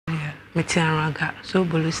Metiaraga, so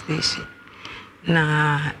police station.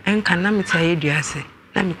 Na enka na metaye duase.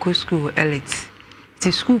 Na me ko school elite.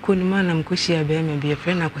 Ti school ko ni ma na me ko share be me be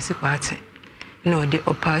friend akwasi kwate. No de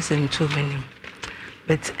opass into menim.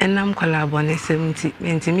 But enam collabone 70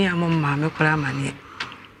 mentimi amama me kola mane.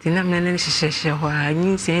 Ti na me na hihye ho a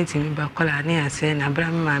nyi sentimi ba kola ne ase na bra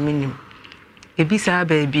me ma menim. Ebisa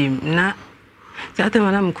baby na Zata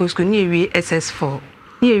na me ko school ni ewie SS4.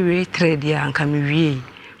 Ni ewie 3 dia anka me wie.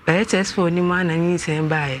 Ba SS4 ni ma na nyi sen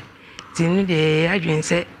bae. Tinu de adwen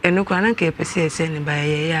se eno kwa na ke pese ese ne ba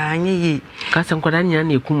ye ya anye yi ka se nkwada nya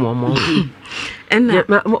na ekum omo ena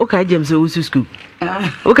o ka James Owusu school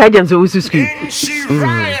o ka James Owusu school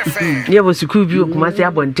ye bo school bi o kuma se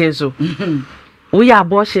abonten so wo ya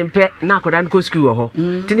abortion pe na akoda ko school ho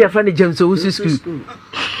tini afra ne James Owusu school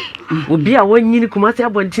obi a wonyini kuma se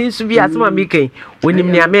abonten so bi asema mekan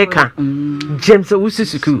wonim ne America James Owusu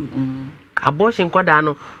school abortion kwada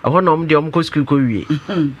no ho na om de om ko school ko wie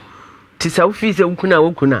Tisa ufise ukuna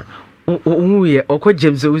umuye okọ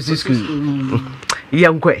James Owusu school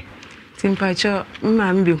yankwe timpacho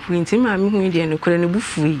mma mbe huinti mma me hu de no kore ne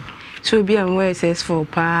bufuyi so bi am SS4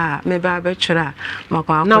 pa me ba be chura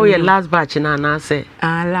makwa na we last batch na say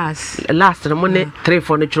last no ne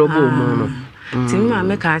 3-4 ne trouble mo no timma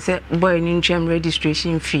me ka say boy ni ntwam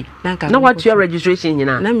registration fee na what your registration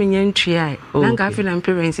nyina na me nya ntwia na ka fi na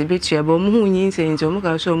parents be tua ba mo hu nyi nse mo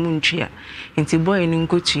ka so mo ntwia nti boy ni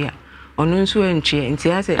nkotua ono nso entwe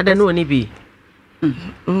nti ase ada no oni bi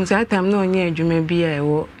Satam no onye adwuma bi a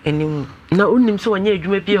ewo enimu na unnim so onye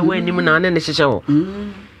adwuma bi a ewo enimu na ne hyehye wo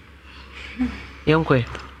yankwe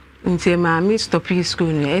nti ma mi stop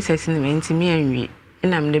school no SS ne nti mi anwie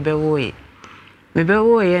na me be wo ye me be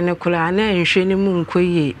wo ye ne kula na nhwe ne mu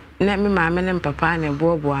nkoye na me ma me ne papa ne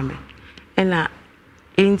bobo ame na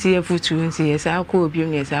nti afutu nti yesa akọ obi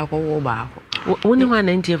mu yesa akọ wo ba akọ woni ma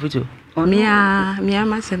na nti afutu Mia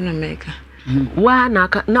masem na meka. Wa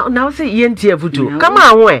na o se yenti afutu. Kama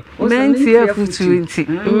anwe. Menti afutu nti.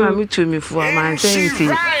 Ma mi tu mi fu ma nti.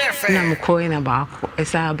 Na me ko ina ba ko.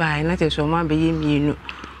 Esa ba na te so ma be ye mienu.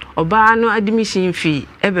 Oba no admission fee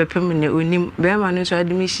ebe pem ne onim. Be ma no so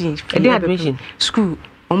admission fee. E admission school.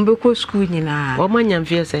 Ombe ko school nyina. O ma nyam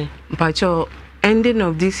fie say. Mpacho ending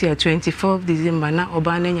of this year 24th December na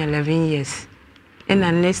oba na nya 11 years.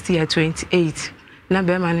 And next year 28. Na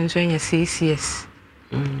be man nso anya 6 years.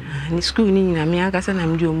 Ni school ni na me aka sa na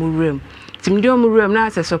mdi omuwrem. Ti mdi omuwrem na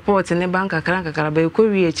ase support ne bank akara ba ko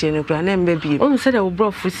wie eche ne kura na mba bi. O se da wo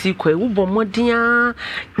brofo si kwa wo bɔ mmɔden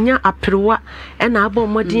nya aprewa e na abɔ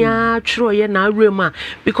mmɔden tworo ye na awrem a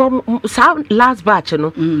because last batch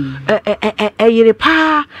no yere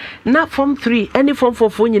pa na form 3 any form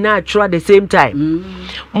 4 nyina tworo at the same time.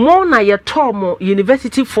 Mo na ye tom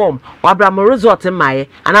university form wa Abraham resort maye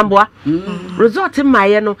anamboa resort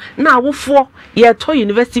maye no na awofo ye to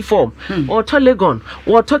university form or to Legon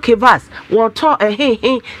or to Kevas or to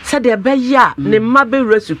said the beya ne mabe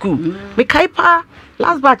rescue me kaipa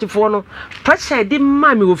last batch for no pressure di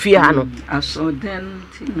mami ofia no aso den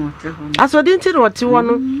ti no ti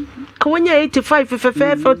wono ka wonya 85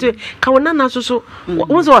 40 ka wona na so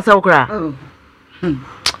wo so wasa okra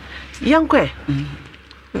yankwe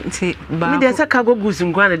nti ba mi de saka go gusu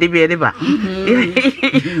ngwana de be ba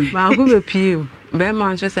ba go be piem be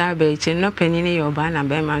man so sa ba eche no penini yo ba na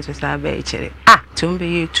be man so sa ba eche tumbe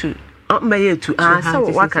ye 2 Mbaye 2 so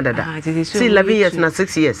waka dada see 11 years na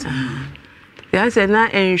 6 years ya se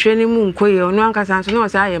na enhwe ni mu nkoye onu ankasa so na o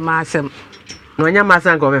sa ye masem no nya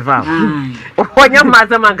masem ko be fa onya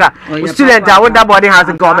masem anka student a woda boarding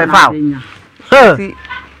house ko be fa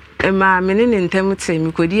ma me ne ntem te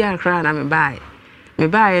mi kodi akra na me bae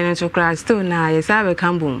no to kra still na ye sa be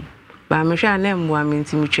kambum ba me hwa na mwa me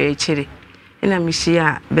ntimi twa echire ina mi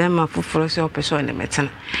hia be ma foforo se opeso ne metena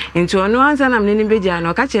nti ono ansa na me ne beja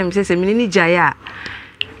no ka chem se me ne jaya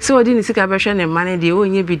so odi ni sika behwe ne mane de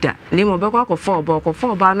onye bida ne mo bekwa ko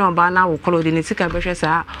fo ba na oba na wokolo de ni sika behwe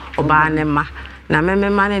sa oba ne ma na me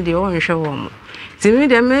mane de onhwe wo mo timi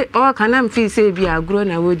de me o kana mfi se bi agro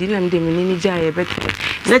na wodi na me de me ne jaya bet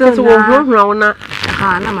na te so wo hro na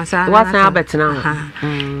na masana wasa abetena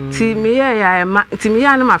timi ya ma timi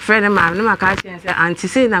ya na ma friend ma na ma ka say anti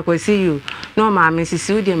say na ko see you no ma me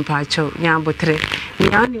sisi udi mpacho nya botre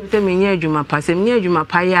nya ni te me nya adwuma pa se me nya adwuma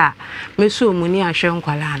pa ya me so mu ni ahwe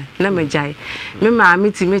nkwala na me jai me ma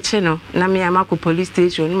me timi che no na me ya mako police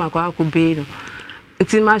station ni mako akube no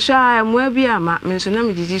nti ma sha mo bi ama me so na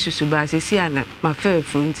me jiji susu ba se si ana ma fa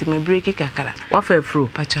fru nti me break kakara wa fa fru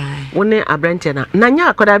pacho wo ne abrante na nya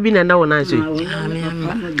akoda bi na wo so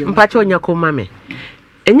mpacho nya ko mame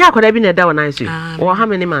enya akoda bi na da wo na so wo how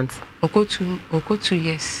many months okotu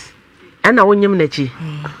yes ana wonyem na chi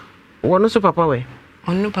One so papa we.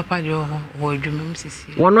 Onu papa de o adwuma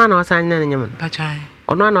sisi. One na osan na nyam. Pachan.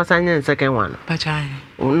 Ono na osan na second one. Pachan.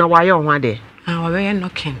 Na wa ye ho ade. Ah, we be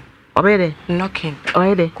knocking. Obe de. Knocking.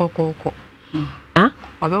 Oye de. Kokoko. Ah?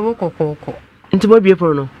 Obe wo kokoko. Nti mo bie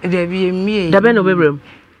pro no. De bi mie. Da be no bebrem.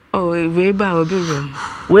 Oh, we ba oberum.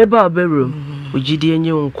 We ba oberum. Ugidi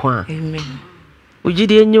enye nkwa. Amen.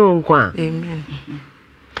 Ugidi enye nkwa. Amen.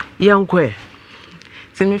 Yankwe.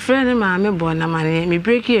 Se me friend ma me bo na mane me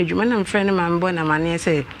break adwuma na me friend ma me bo na mane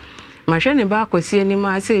say ma hwe ne ba akosi ani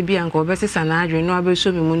ma say bi anka obesesa na adwe no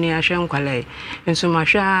abeso me mu ni ahwe nkwale enso ma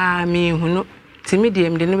hwa me hunu ti me de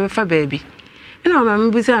me be fa baabi ina ma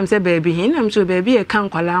me bisa am say baabi hin na me so baabi e kan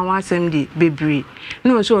kwala anwa asem di bebri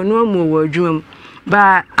no so no amu wo adwuma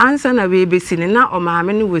ba ansa na we besi ne na o ma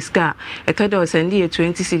me ne weska e ka do send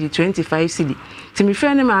 20 cedi 25 cedi ti mi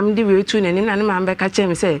friend ma me di we tu ne na ne ma be ka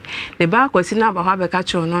chem say ne ba akosi na ba ho be ka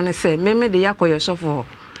cho no ne say me de yakoye sofo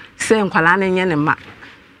say nkwala na nye ne ma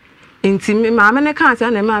enti me ma me ne kan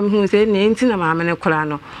say na ma me hu say ne enti na ma me ne kwala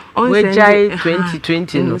no on send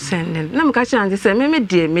 2020 no send na me ka chan say me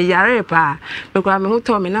de me yare pa me kwa me hu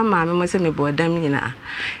to me na ma me mo say me bo dam nyina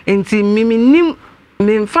enti mi nim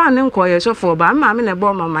me fa ne nkoye sofo ba ma me ne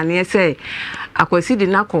bo mama ne say akosi di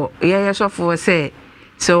nako ye sofo say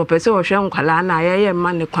so person wo hwe nkwala na ye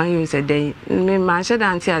ma ne kwan yu se den me ma hye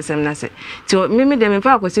dan ti asem na se ti me de me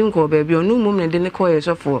fa akosi nko ba bi onu mum ne de ne koye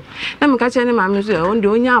sofo na me ka che ne ma me so on de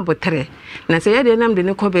onya abotre na se ye de nam de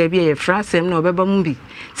ne ko ba bi ye fra asem na obeba mu bi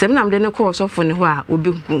se nam de ne ko sofo ne ho a obi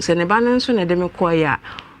hu se ne ba ne nso ne de me koye a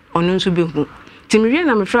onu nso be hu timiwie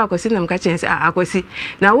na me fra akosi na me ka che akosi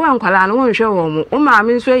na wo nkwala na wo hwe wo mu o ma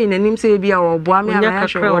me nso yi nanim se bia wo boa me ama ya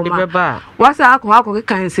hwe wo ma wasa akọ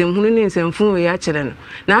ka nsem hunu ne nsem fun we ya kire no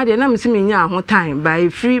na de na me simi nya ho time by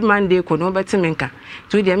free monday ko no beti me nka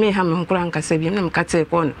to de me ha me nkura nka se bi na me ka te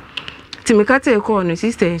ko no timi ka te ko no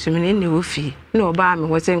sister nso me ne wo fi na oba me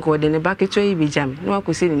wo se nka de ne ba keto yi bi jam na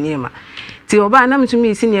akosi ne niema ti oba na me tumi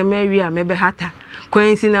isi ne ma wi a me be hata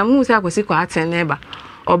kwansi na mu se akosi ko aten ne ba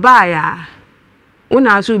oba ya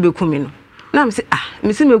una asu be kumi no na me se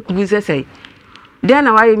me se me kubu se sei de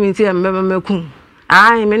na wa ye mi ti e mbeba makum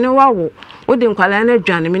me ne wawo wo de nkwala na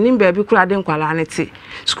dwane me nim ba bi kura de nkwala ne ti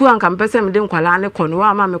school anka mpese me de nkwala ne kono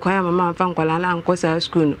wa ma me kwan ya mama fa nkwala na anko sa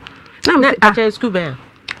school no na me acha school ba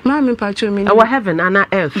ma me pa cho me our heaven and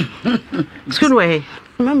earth school we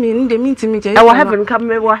mami nde minti mi je our heaven come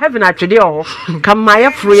we heaven atwede o come my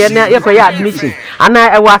fro ye na ye koya admission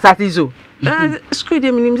ana e wa asase zo school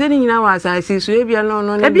de minim ze ni na wa asase so e bia no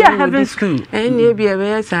e bia heaven school ni e bia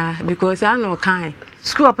be sa because I no kan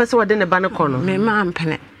school a person wade ne ba ne kono me ma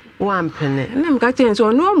mpene wa mpene na mka chen so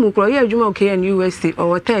no mu kro ye adwuma o KN university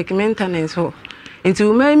or tech maintenance ho nti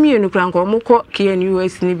o ma mi enu kra nko mo ko KN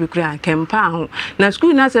university ni bi kra kempa ho na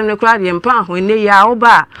school na sem ne kra de mpa ho ne ya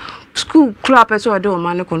oba school kra person wade o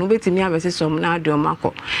ma ne kono betimi abese som na ade o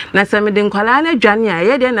mako na sem de nkwala na dwane a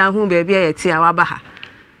ye de na hu ba bia ye ti a wa ba ha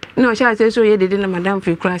no sha say so ye de na madam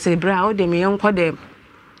free kra say bra o de me yenko de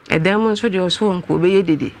edem nso de oso nko be ye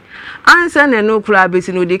dede ansa na no kura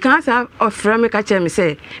besi no de kansa ofra me ka che me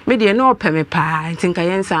say me de no opeme pa ntinka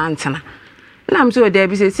yensa antena na mso de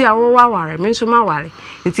bi se si a wo waware me nso ma ware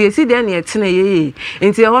nti esi de na etena ye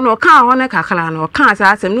nti ho no ka ho ne kakra no ka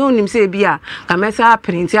asa asem no nim se bi a ka mesa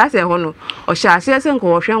print ase ho no o sha ase se nko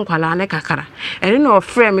wo hwe nkwala ne kakra ene na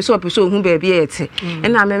ofra me so opeso hu ba bi ete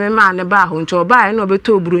ena me ma ne ba ho nti oba e na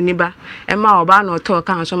obeto oburu ni ba e ma oba na oto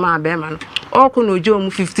ka nso ma ba ma no oku no jo mu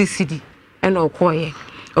 50 cedi ena okoye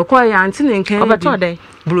okoye anti ne nkan obeto de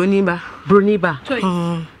broni ba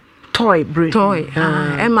toy brain toy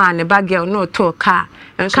ma ne ba girl no to car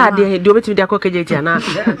de obetimi de akokeje ti ana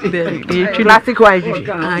classic wife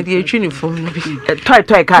de uniform no bi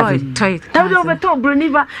toy car toy de obeto broni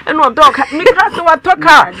ba eno dog mi class wa to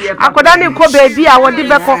car akoda ne ko baby a wodi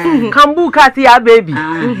be ko kambu car ti ya baby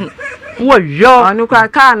wo yo anu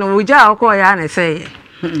car no uja akọ ya na say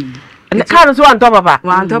car so anto papa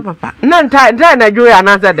na na joy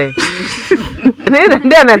anasa de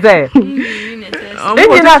ne na say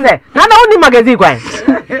Enyi na se na oni magazine kwan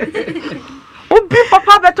obi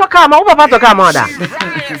papa beto ka ma papa to ka ma da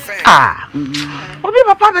obi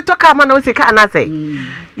papa beto ka ma na o se ka na se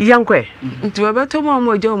yankwe nti obeto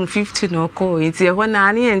mo jo mu 50 no ko nti e ho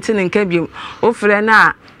na ne enti ne nka biem o frɛ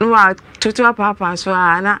na no toto papa so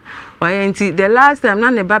na why nti the last time na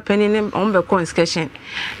ne ba penny ne on be conscription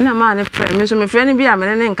na ma ne frɛ me so me frɛ ne bi a me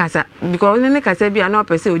ne nkasa because ne kasa bi a na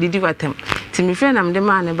opese odidi watem ti me frɛ na me de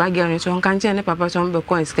ma ne ba girl so nka nche ne papa so on be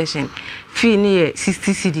conscription fee ne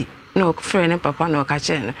 60 cedi no frɛ ne papa no ka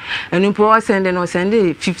che no enu po send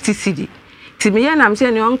 50 cedi me ya na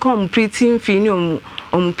say ne on come pretty fi ni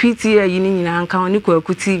om PT yi ni nyina nka oni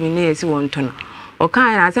kwaku TV ne yesi wonto no o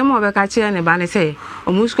kan na asem obeka kire ne ba ne say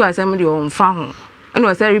omu school asem de o mfa ho eno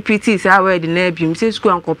o say repeat is award na abim say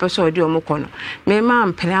school anko person de o mko no me ma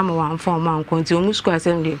mpene am wa mfa mo anko nti omu school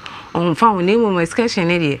asem de o mfa ho ne mo excursion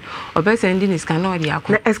ne de o be send ni scan no de akọ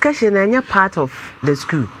na excursion na part of the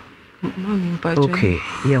school Mommy, okay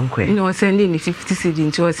yeah okay no sending 50 cedi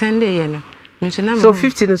nti o send ye no so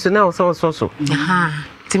 50 no so now so aha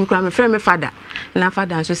tim kwa me frɛ me father na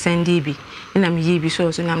father so send bi na me yi bi so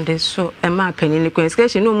na me so e ma pani ne ko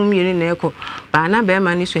excursion no mu yiri na ekɔ ba na be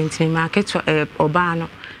ma ni so ntimi market oba no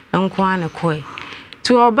nko ana ko e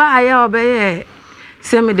to oba ya obeye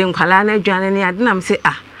se me de nkwala na adwane ne ade na me se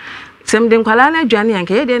se me de nkwala na adwane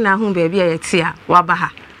yanke ye de na hu ba bia ye te a wa ba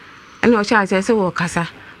ha ene o cha se wo kasa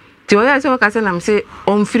ti o ya se wo kasa na me se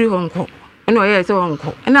on free honko no ye se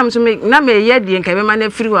wonko na me so me na me ye de nka be ma na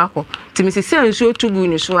free wako ti me se nso tugu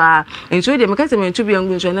ni so a nso de me ka se me tubu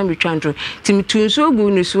yangu nso na me twantro ti me tu nso gu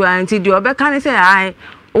ni so a nti de obeka ne se ai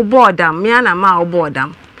o boardam me ana ma o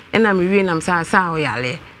boardam na me wi na me sa o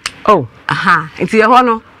yale oh aha nti ye ho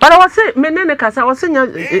no but I say me ne kasa I say nya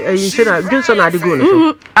yin na Johnson na de go no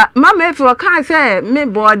so mama if o kan say me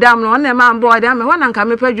boardam no na ma boardam me ho na nka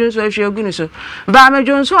me pa Johnson ahwe gu ni so ba me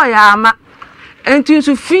Johnson ya ama enti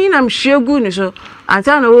so fin am shegu ni so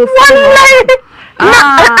anta na wo wallahi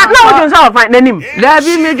na wo Johnson of find nanim la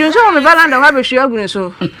bi me Johnson me balanda wa be shegu ni so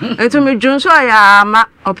enti me Johnson ya ma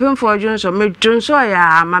open for Johnson me Johnson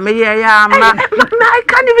ya ma me ya ma I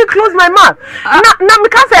can't even close my mouth na me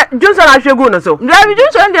can say Johnson na shegu no so la bi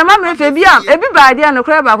Johnson de ma me fe bi am e bi ba dia no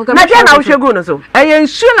kra ba ko ka na dia na wo shegu no so e ye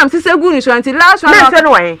nsu na me segu ni so anti last one na so no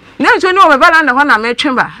wen na so no me balanda ho na me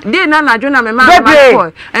twemba de na jona me ma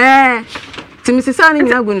ko Timisisa ni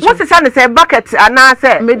nyina gu ni so. What is an say bucket ana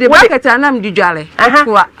say? Me the bucket ana me dwale.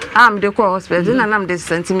 Kwa am de ko hospital na nam de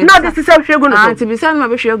sentiment. No this is say hwegu no so. Timisa na ma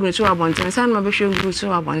be hwegu ni so abonten. Timisa na ma be hwegu ni so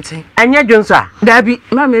abonten. Anya Johnson a? Dabi,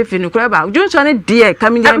 ma me fi no kra ba. Johnson ne de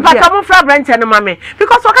kaminya bia. But am fra branch no ma me.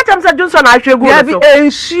 Because what am say Johnson na hwegu no so.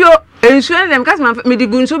 Dabi ensuo dem kas ma me di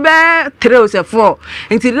gu so be 3 or 4.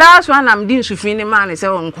 Until last one am di nsufi ni ma ne se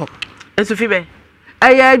wonko. Nsufi be.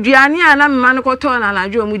 Aya aduane ana me ma ne ko to na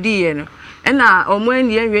najo mu di ye no. Ena omo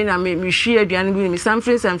eni enwe na me hwie aduane gu ni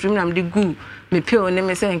samfrim na me de gu me peel ne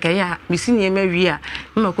me se nka ya me sini ma wi a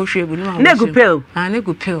ma ko hwie gu ni ma ne gu peel ne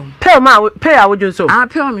gu peel peel a wo Johnson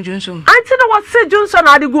peel me Johnson anti no what say Johnson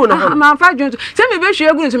na de gu no ho ma fa Johnson se me be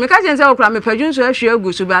hwie gu ni so me ka se okra me pa Johnson a hwie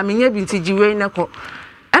gu so ba me nya bi nti jiwe ne ko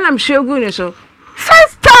ena me hwie gu ni so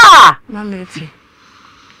sister ma me fi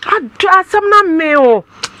asam na me o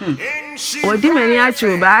odi mani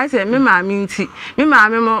achu ba se me ma mi nti me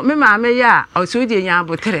ma me ya o so de nya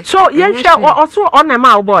abotre so ye hwe o so on na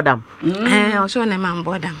ma wo bodam o so na ma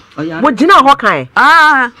bodam wo gina ho kan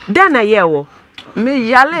den na ye wo me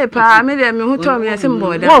yale pa me de me hu to me se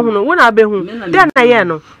bodam wo hu no wo na be hu den na ye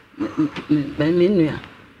no me nua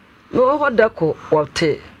no ho da ko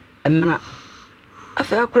wote emna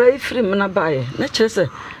afa akora ifri mna bae na kire se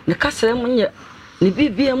ne kasa munye ni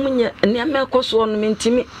bibia munye ne amekoso no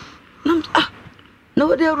mentimi na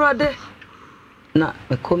wode awrade na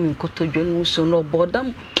me komi nkoto dwanu so no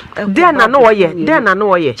bodam den na no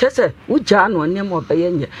woye chese uja no ne mo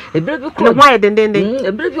beye nye ebere bi ko no why dendenden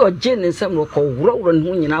ebere bi oje ne nsem no ko wuro ne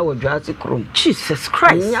ho nyina wo dwaase krom Jesus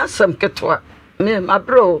Christ nya sam ketwa me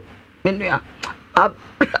abro me nua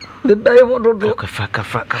the bay wodo kafa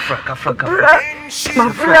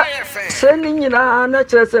mafra se ni nyina na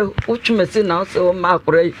chese utwumesi na so ma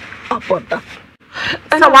akora apota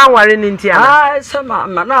sa wan ware ni ntia sa ma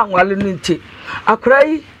na anwale ni nti akora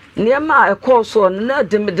yi niema ekọ so na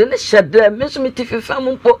de me de ne hyede me so meti fifa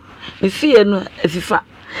mpo me fie no afifa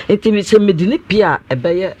enti me se me de ne pia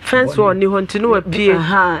ebeye fence won ni ho ntinu wa pie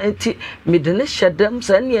enti me de ne hyede m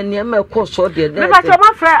sa ne niema ekọ so de me ba so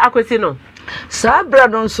ma fra akwesi no sa bra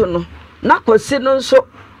no so no na kwesi no so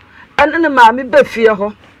ene ne ma me ba fie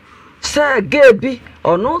ho se gebi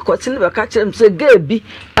ono kwesi ne be ka kire se gebi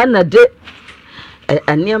ana de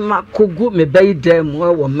aniema kogu me bayi dem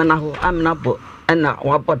wo mena ho amena bo na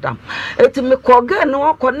wabodam eti me koga ne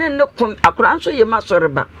wakọ ne kom akora nso ye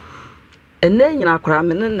masoreba ene nyina akora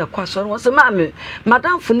me ne kwasoro wo se ma me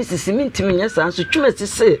madam funi sisi mintimi nya sa nso twuma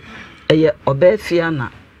sisi eye oba fia na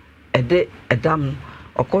ede edam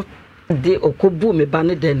okọ de okobu me ba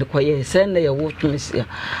ne de ne koye se ne ye wo twuma sia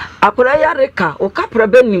akora yareka o kapra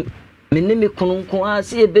benim me ne me kununku a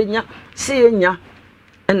se ebenya se enya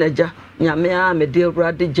enaja nyame a me de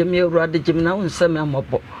urade gem na wonsam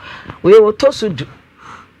amobo we wo tosudu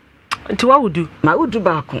nti wa wudu ma wudu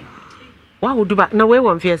ba ko wa wudu ba na we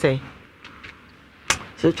won fie sei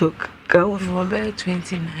so to Go for about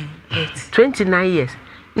 29. 29 years.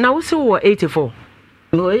 Now we see 84.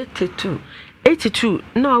 No 82. 82.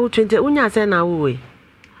 No, 20. Unya say na we.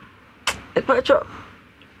 E pa cho.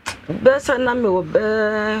 Besa na me wo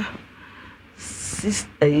be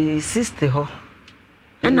 60 ho.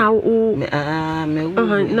 And now me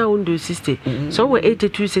now do 60. So we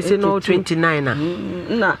 82 say no 29 na.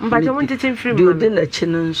 Na. But you want to free do de na chi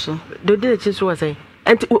nso. Do de na chi so say.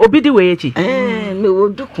 And obi di we echi. Me wo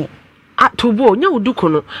duku. To bo nya wo duku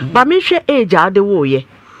no. Ba me hwe age a de wo ye.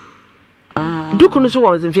 Duku no so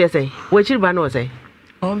was in fear say. We chi ba no say.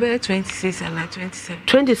 Over 26 and 27.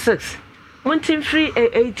 26. One free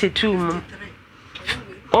 82.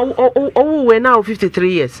 Oh, we're now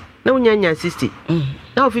 53 years. Now we're 60.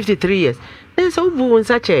 Now 53 years. There's so boo in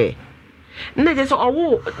such a. No, just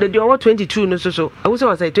the over 22. No, so I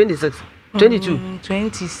was say 26, 22,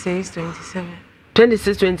 26, 27,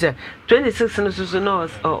 26, 27, 26. No,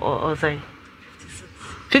 so or say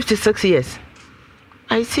 56 years.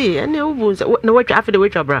 I see. And no boons. No, what after the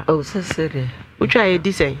witch, bra. Oh, so sorry. We try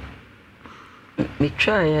this say. Me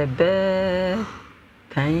try a bed.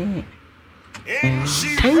 10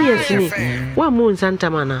 years ni. What moon Santa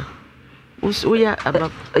Mana? We are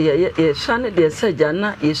about son de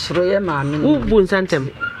Sajana is Roya Mammy. Who boon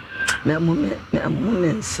Santem?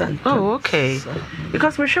 Me son. Oh, okay.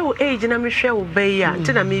 Because we show age and I'm Michelle Bay,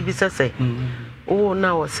 until I maybe say. Oh,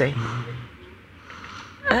 now I say.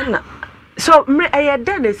 So, I had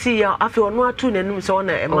done see you after no 2 and so on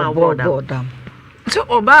a board. So,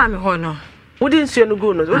 Obama, honor. Wouldn't see no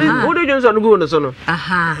goodness. What do you on goodness?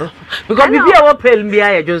 Aha. Because we are all pale me,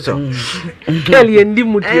 I Johnson. Kelly and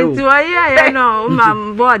Dimutu. So, I know,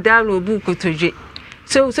 Mam, board down with book to J.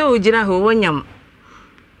 So, Jenna, who won yam.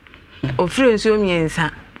 Or friends, you mean,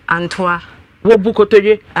 Antoine. What book to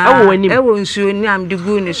you? I won't soon name the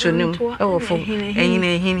goodness on him. Oh, for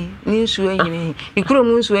any, news to any. You could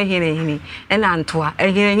moon to any, and Antoine,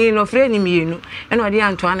 and he no friend in you, and what the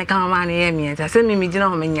Antoine come on here. I send me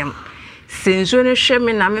dinner. Since when a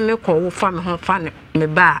shaman, I may call from home fan me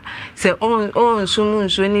bar. Say on soon,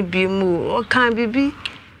 so any be moo, or can't be,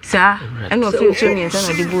 sir, and no feel to me and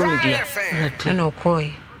the bone, and no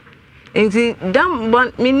coy. And the damn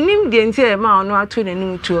one, me name the entire amount, no, to the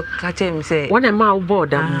new to catch him say, what a mouth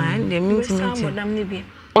board, and the meeting.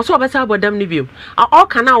 Also, about them review. All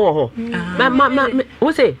can our Mamma,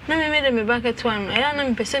 what's it? Mamma made me back at one. I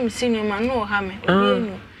am a senior man, no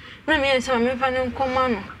hammer. Na me say me fa ne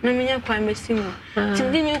nkomano na me nya kwan besimo ti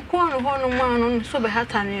di me ko no ho no man so be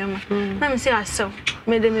hata ne ma na me say asew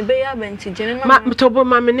me de me be ya banti gene ma to bo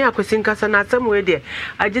ma me ne akwesi nkasa na asem we de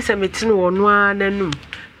age se me tinu wo no ananum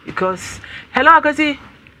because hello akwesi.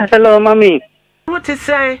 Hello mommy. What is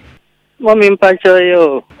say? Mommy mpacho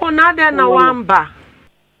yo. Oh na de na wamba.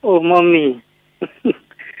 Oh mommy.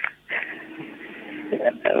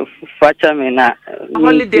 Facha me na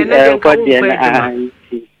holiday na de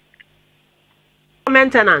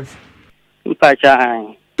maintenance.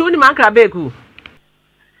 Mpacha. Tuni mankra beku.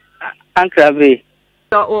 Ankra be.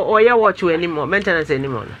 Or ya watch you anymore, maintenance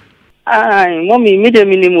anymore. Ay, mommy, me de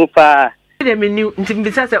minimum pa. Me new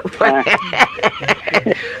mbisa se.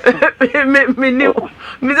 Me new.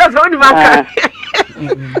 Mbisa so ni mankra.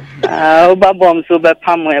 Oba bom so be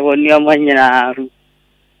pam e woni omo nyina.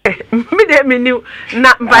 Me new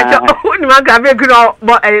na mpacha ni mankra beku no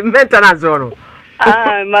maintenance no.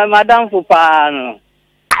 Ah, my madam for pano.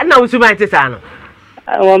 I know you might say,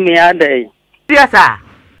 I want me a day. Yes, sir.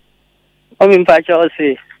 I'm in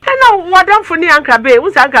Pachosi. I know what I'm for near Uncle Bay.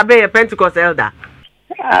 Who's Uncle Bay a Pentecost elder?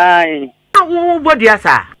 Aye. What, yes,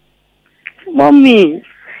 sir. Mommy.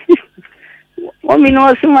 Mommy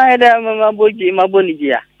knows my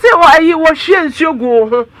bonija. So, why you were sharing your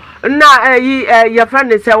go? Now, your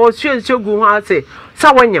friend is I was sharing your go. I say,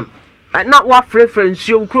 so not what reference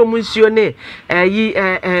you chromus your name,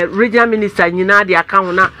 regional minister, you know, the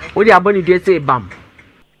account now, what you are going to say, bam.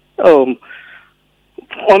 Oh,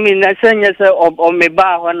 I mean, I send you or me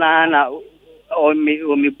bar or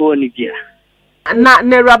me bonija. Not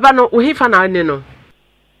ne rabano, we fan our nino.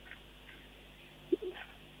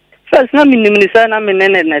 First, no minister, I'm in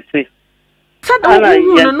net.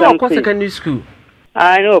 No, course secondary school.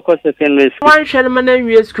 I know, of course, secondary school. One gentleman in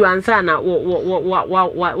your school and sana,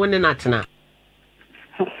 what, when in that now?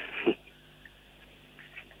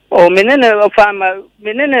 Oh, Menena of farmer,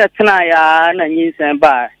 Menena Tanaya, and you send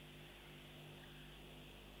by.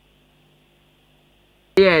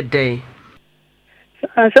 Yeah, day.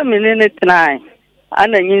 Some Menena tonight,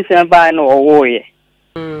 and then you send by no warrior.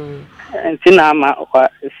 And Sinama,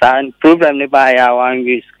 son, program by our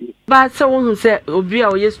school. But someone who said, Obi,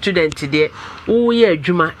 our student today, oh, yeah,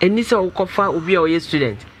 Juma, and this all coffee will be our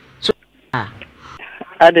student. So,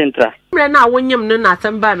 Adentra. Na wonyam no na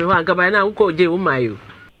asamba me ho anka ba na wo je wo mayo.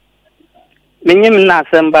 Menyim na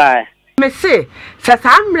asamba. Me se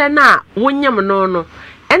sasamre na wonyam no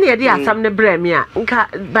ene ye de asam ne bra me a nka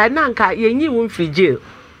ba na nka yenyi wo mfiri jail.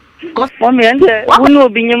 Mommy ende wonu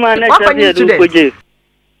obinyima na chese du ko jail.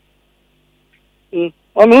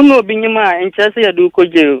 Mommy wonu obinyima en chese ya du ko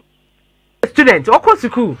jail. Student okọ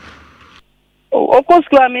school. Okọ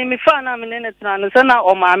school me fa na me ne tena no se na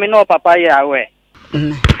o maame na o papa ya we.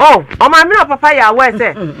 Oh, o maame na papa ya we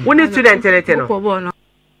se woni student rete no.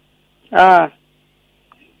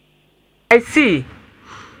 I see.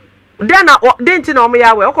 Then didn't know me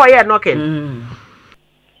away. Okay, yeah, knocking.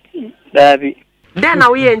 Baby. Then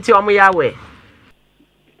we ain't on me away.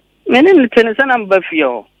 Many lieutenants and I'm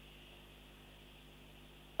Buffio.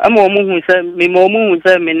 I'm a woman who said me more moon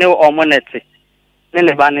said me no omonete. Then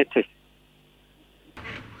the vanity.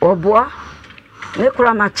 Oh, boy.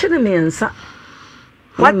 Necra matching me and son.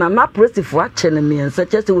 What mamma pretty for watching me and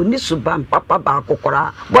such as we need to ban Papa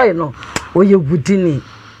Barcora. Why no? Or you wouldn't.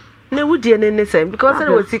 No, would you any same because I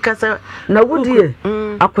was sick as a no would you?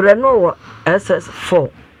 I could know SS4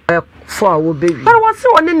 will be. But what's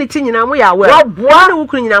so anything in we are well? What we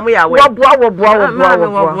are we are well. What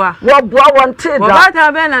wanted that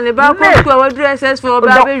have been and the back of our dresses for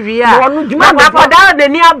baby. That the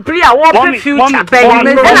near Bria won't future baby.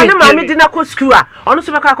 I didn't go school. On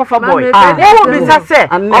the back of a boy. What will be say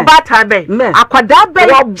about her baby? I could that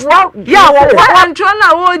baby. Yeah, one trying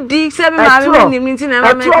to dig 7 minutes in a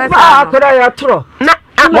could I throw?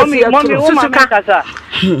 Mommy, Susuka.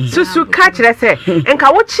 Susuka, let's say. And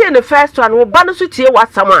can watch in the first one will balance with you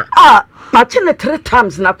what someone. Matching it 3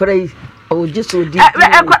 times na pray. Oh, just so deep.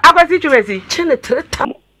 I was situated. Chin it 3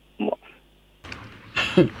 times.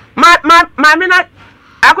 My minute.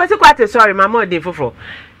 I was quite sorry, my mother did for.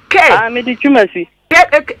 I made the Chumasi.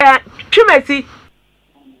 Chumasi.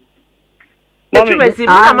 Chumasi,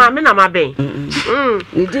 my baby.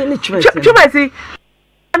 You didn't Chumasi.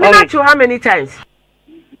 I mean, not you how many times?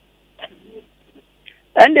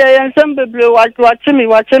 And I am some people watching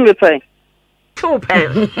me pay. 2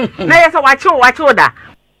 pence. Now, yes, watch that.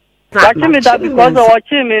 Watching me that because I watch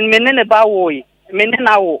him in Menena Boy,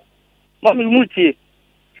 Menena, Mommy Muti,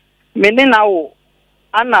 Menena,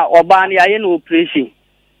 Anna or Barney, I know preaching.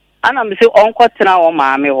 And I'm saying, Uncle Tina or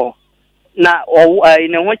Mammy or now or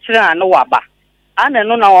in a watcher and no wabba. And I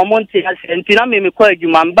know now Monte has and Tina may call you,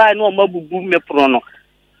 man, buy no more boom me prono.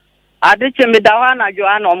 I did me Dawana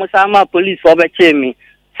Joanna almost ama police over me.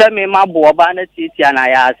 Send me my boy banner titi and I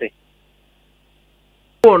ask it.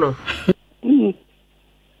 Oh no.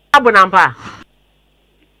 Abonampa.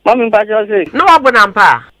 Mommy Patrick. No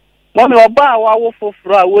abonampa. Mommy Oba wa for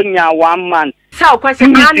a 1 year 1 month. So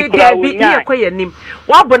question Annie there be near Quayanim.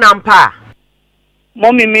 What bonampa?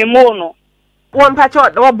 Mommy me mono. One patch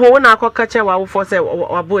or bona catcher while for say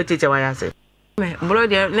or boy teacher I say.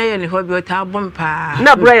 Brother, nay, hobby or tabum pa.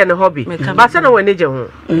 No, Brian, a hobby. But I know when they do.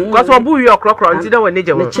 Because what boo your clock on to when they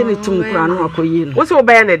do. Chili to crown or queen. What's your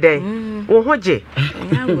ban a day? Oh, Hoji.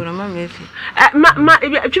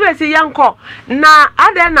 You say young call. Now,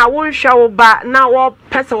 I then I won't show back now or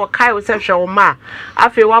person or Kyle says show ma. I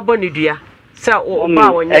feel what bonny dear. So,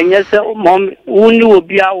 and yes, mom, only will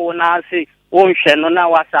be our Nancy. Won't share no now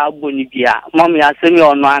what's our bonny dear. Mommy, I send you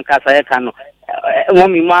on one cast I can.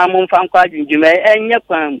 Mommy, Mamma, from Quadrin, you may and your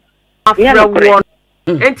plan.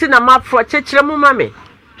 Ain't in a map for a church, mammy.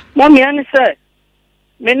 Mommy, and say,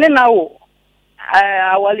 Menena,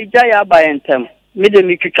 I will lijaya by entem. Mide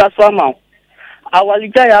me Kikaswama. I will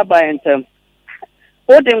lijaya by entem.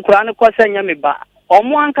 Odin Chronicle Sanyamiba.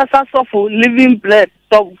 One cassa living blood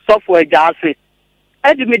software gassy.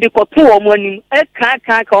 Eddie me the cotu or morning,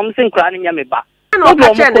 can't come sing crying Yamiba. I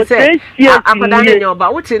don't say, I'm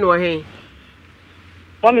what's in way.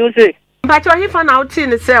 What you say? But you found out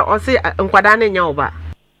in the cell or say, Quadana Yoba.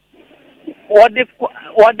 What the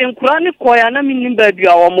chronic choir, meaning baby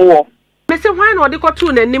or more. Mr. Wine or the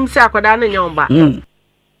cartoon and Nim Sacadana Yoba.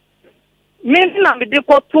 Maybe not the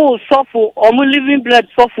cotu software or living blood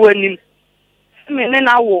software. Meaning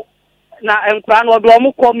now, and crown or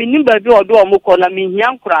do call me Nimbaby or do Mukona mean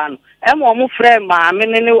young crown. And one more friend, my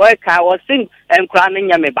meaning work I was sing and crowning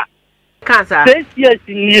Yamiba. Cancer. 6 years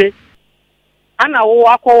in years. Ana wo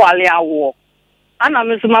akọwale awo ana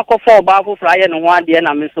mesuma kọfọ ba fo fraye no ho ade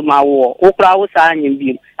na mesuma awo okra wo sa anyim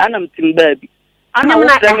bi ana mtim ba bi ana wo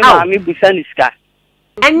frame ma me busa ni sika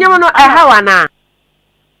enyem no ehawa na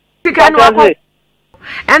sika no akọ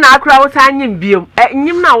ena akra wo sa anyim bi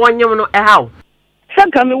enyim na wonyem no ehaw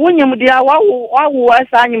sanka me wonyem dia wawo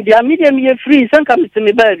sa anyim dia me dia me free sanka me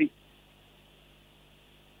timi ba bi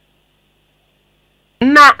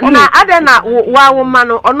na adena wa wo ma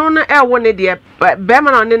no ono no e wo ne de be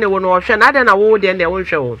ma no ne wo no hwe na adena wo de ne wo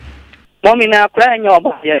hwe wo mommy na kra nya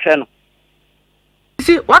oba ye hwe no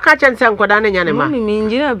si waka chense nkoda ne nya ne ma mommy mi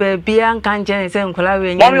njina ba bia nka chense nkola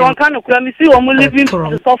we nya mommy won kan no kra mi si o mu living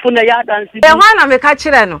so for na ya dance e ho na me ka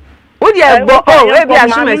kire no wo de egbo we bia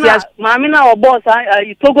shumasi as mami na o boss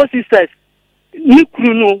Togo sisters ni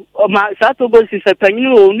kru no ma sa Togo sisters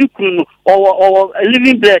panyin o ni kru no o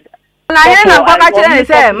living bread na ye na kwa ka kire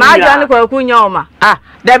se ma ajo ne kwa ku nya o ma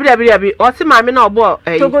dabi o si mami na obo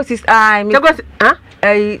Togo sisters Togo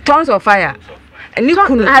tons of fire ni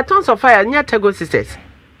kunu tons of fire nya Togo sisters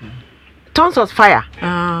tons of fire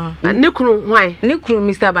ni kunu why ni kunu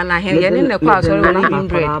Mr. Banahe ye ne kwa so living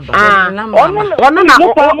bread ono na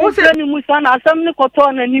o se ni musa na asam ni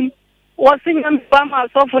koto na nim o se nyam ba ma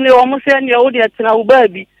so fo ne o mo se ne o de tena u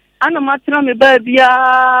baabi ana ma tena me baabi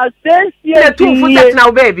a sensie tu fu se tena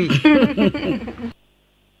u baabi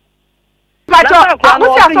pato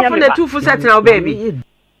o se so fo ne tu fu se tena u baabi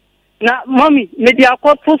na mommy me dia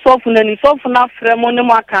koto so fo na ni so fo na frɛ mo ne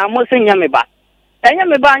mo aka mo se nyam ba enya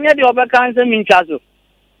me ba anya de obeka nse mi ntwazo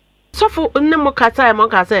sofu nne mo kasa e mo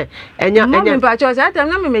kasa enya mo ba cho sa atem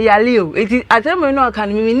na me yale o eti atem no aka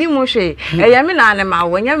no me ni mo hwe eya me na ne ma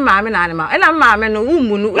wo nya me na ne ma e na ma me no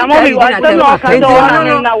umu no na mo mi wa no aka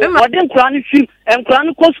do na wo de nkura ni film nkura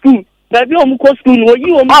ni ko school baby o mu ko school no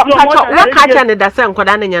yi o mu wo ka cha ne da se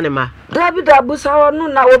nkoda ne nya ne ma David abusa no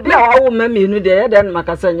na obi a wo mami nu de ye den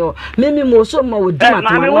makasa nyo mimi mo so ma odi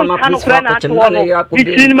matama na ma pisa ko chen na ya ko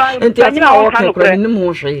de enti asina wo ka ko ni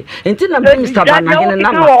mo hwe enti na Mr. Banagene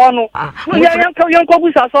na ma yan ko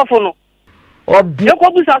busa sofo no obu yan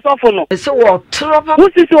ko busa sofo no se wo tropa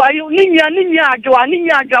busi ayo ni nya adwa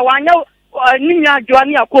anya ni nya adwa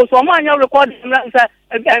ni akoso mo anya record say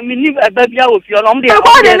mi baby a ofi no mo de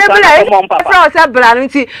record ne bla fra o se bla no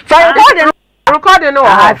nti fa recording no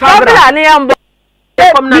fabula ni ambo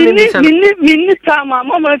come na me sama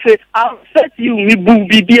mama fe I'll set you me bu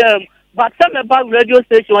bibia but some about radio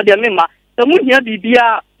station on the mema so mu hia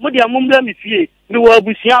bibia mo de amumbra me fie me wa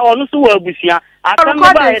abusia ono so wa abusia atam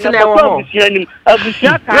ba e na ko abusia nim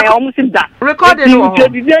abusia kan o mu sim da recording no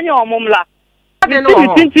bibia nya omumla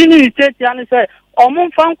tinti tete an say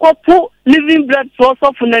omum fan ko to living bread so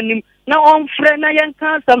so funanim na on frɛ na yen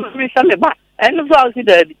kan sam me ba eno soเอาsi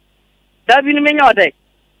dabi dabi ni menya odai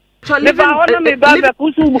so living me ba be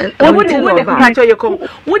kusu woni ka cho yekom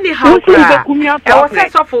woni how kra e wo se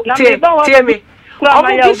sofo tie me omo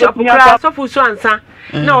bishop kra sofo so ansa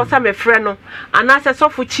na wo sa me frɛ no ana se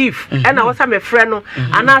sofo chief e na wo sa me frɛ no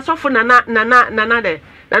ana sofo nana de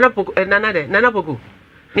nana poku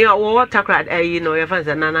ni wo takra you know your fans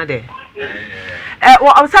nana de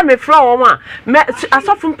wo sa me frɛ wo ma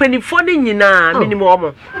asofo mpanifo ni nyina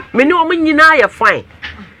minimum omo nyina ya fine.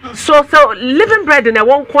 So living bread in a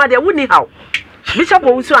one quad wouldn't how Bishop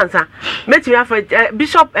Owusu ansa metimi afa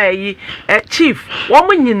Bishop chief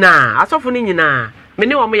woman nyina asofo ni nyina me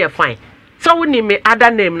ne woman ye fine so wouldn't me other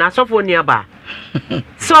name na asofo ni aba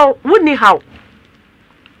so wouldn't how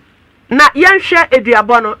na yanhwe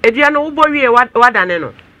eduabo no wo bo wie wadane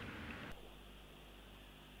no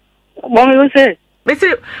mommy we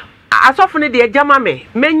say asofo ni de jama me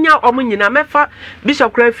menya omo nyina mefa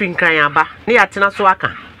Bishop Crafin kan aba ne yatena so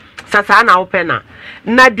aka sasa na opena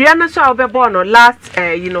na dua no so obebo no last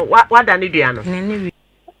wada ne dua no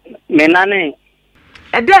me nane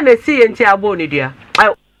e de na si enti abo ne dua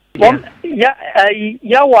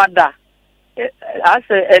ya wada as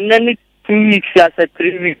enani 2 weeks as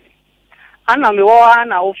 3 weeks ana me wo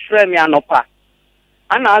ana o frɛ me anopa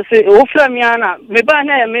ana say o frɛ me ana me ba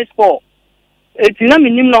na miss call etina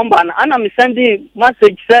minim number na ana me send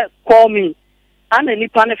message say call me ana ni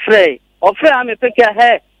pa ne frɛ o frɛ am pick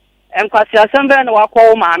he enkwasi assemble na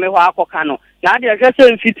wakɔ ma me hɔ akɔka no na de hwɛ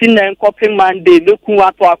sɛ mfiti na nkɔpem Monday beku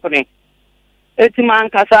wato akone etima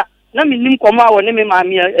nkasa na minim kɔmɔ a wɔ ne me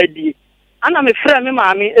maame adi ana me frɛ me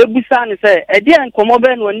maame ebusa ne sɛ edi nkɔmɔ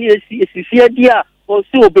bɛ no ne esisi adi a o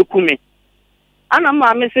si obeku me ana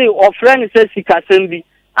maame sɛ o frɛ ne sɛ sikasɛm bi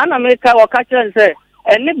ana me ka o ka kyerɛ sɛ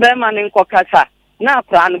eni bɛ ma ne nkɔkasa na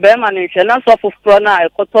akora no bɛ ma ne hwɛ na sɔ foforo na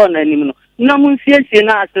ekɔtɔ na anim no na mu nsiesie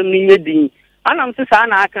na asɛm ne nye din ana me sɛ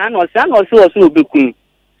na aka na o sɛ obeku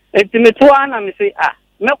entimeto ana me sɛ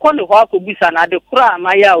mekɔ ne hɔ akɔbusa na de kora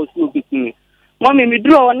amaya o sɛ obeku me mommy me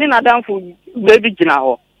duro ne na danfo baby gina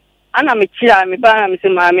hɔ ana me chia me ba na me sɛ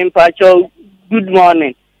maame mpacho good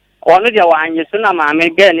morning ono de wanye so na maame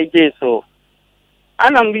ge ne je so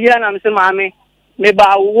ana me bia na me sɛ maame me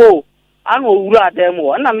ba wo ana owura adam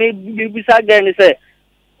wo ana me bisa ge ne sɛ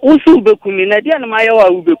usu obeku me na de na maye wa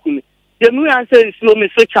obeku me de mu an sɛ nsuo me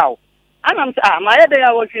so chaw ana me sɛ ma ye de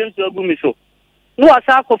ya wo hwe nsuo gu me so no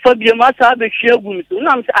asa kofa bi ma asa be hwe agum so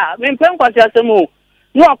na me say me pen kwase asem o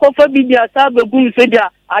no akofa bi dia asa be gum so dia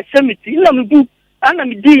ahyemiti na me bu ana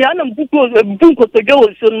me di ana me bu ko to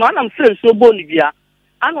go so no ana me frɛ so bo ni bia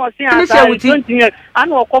ana o se asa 20 years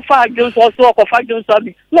ana okofa adwon so okofa adwon so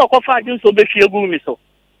bi no okofa adwon so be hwe agum so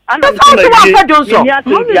ana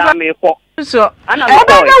me so ana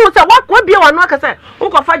what be one ka say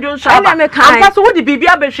ukofa jonso aba so wo di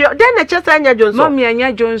bibia be hwe den na chese anya jonso mami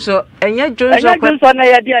anya jonso na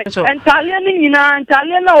ya dia entale ni nyina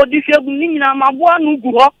entale na odi hwe agum ni nyina maboa no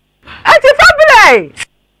gu ho ati fabule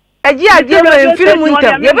eji adie ma mfiri mu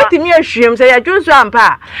ntam ye betimi ahwiem se ya jonso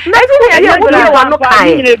ampa ati ya wo be wano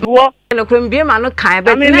kai no kwembie ma no kan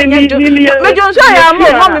be na nya jonso me jonso ya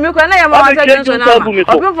mo mami me kwa na ya ma wa jonso na obi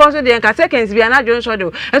fo so de nka seconds bia na jonso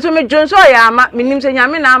de eso me jonso ya ma minim se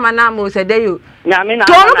nyame na ama na ma o se de yo nyame na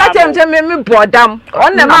to no ka temte me bodam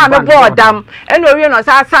on na ma me bodam e no wie no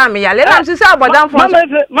sa sa me ya le na so sa bodam fo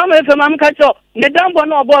mama ka cho ne dambo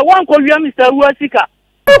no boy wan ko wi Mr. Uasika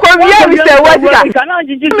ko wi Mr. Uasika na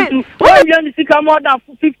jiji tu wi Mr. more than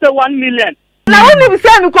 51 million na woni bi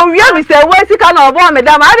say me ko wi Mr. Uasika na obo me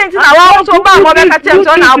dam ade nti na wa so ba mo be ka temte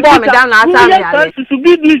so na obo me dam na asa me ya le su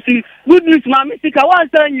good news mama sika wan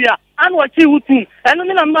san ya an wa chi wutum eno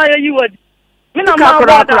mi na ma ya yi wadi mi na ma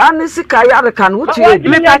ba an sika ya re kan wutu e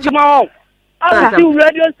mi ka chima o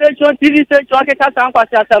radio station TV station ake ka san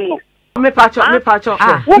kwasi asem no me pacho me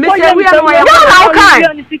say we no ya okay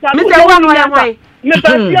me say we no ya why me pa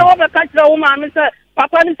tia wo be ka kira wo ma me say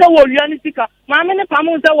papa ni say wo wia ni sika ma me ni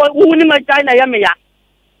pamu say wo ni ma China ya me ya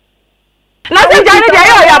na se jani de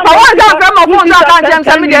ya pa wo say from mo fun so kan tem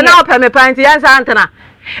say me de na opa me panti yan sa antena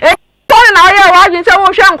e to na ya wa jin say wo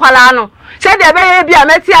hwe nkwala no say de be ye bia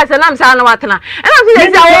meti ase na msa na watena e na so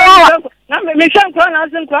de say wo na me hwe nkwala na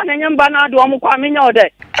se nkwala na nyamba na do mo kwa me nya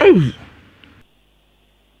ode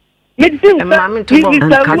medicine mama to bom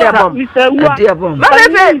dia bom mama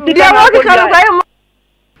fe dia wo ki kan kwa mo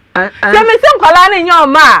se me se nkwala na nya o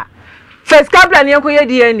ma first captain ye ko ye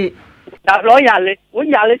die ni da lo yale wo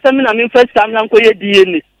yale se me na me first captain ko ye die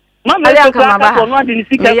ni mama e ko no adi ni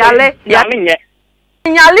sika yale ya me nye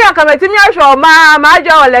nyale akameti mi ahwo ma ajo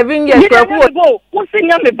 11 years ko wo se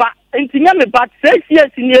nya me ba enti nya me ba 6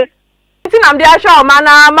 years ni ti na mde ahwo ma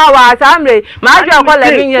na ma wa samre ma ajo ko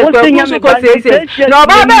 11 years ko ko sese no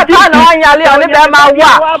ba be pa na nyale o le be ma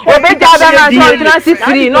wa o be ja be na so trans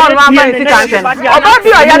free no no ma ni kansen o ba bi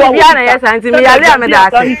o ya ni bia na yes anti mi yale am da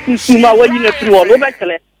ase ma wa yi na free wo no be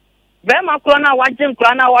kele be ma kro na wa jin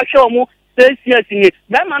kro na wa hwe mu 6 years ni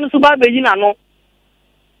be ma no so ba be yi na no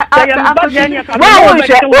akwati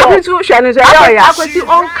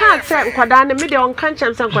on kan se nkwada ne me de on kan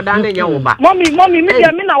chem se nkwada ne nya wo ba mommy me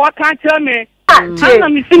de me na wa kan kire me na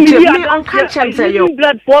me si me on kan chem se yo ye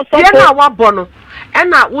na wa bo no e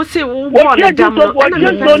na wo se wo bo na dam no e na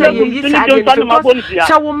me se ye yi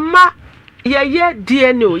sa wo ma ye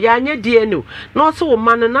DNA ya nya DNA no so wo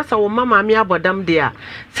ma no na sa wo ma ma me abodam de a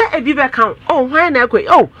se ebi be kan oh hwan na akoi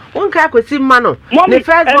oh won ka akosi ma no ne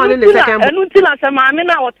first one ne second enu ti na se ma me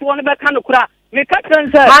na wo to ne be kan kura me ka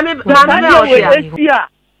tren se ma me na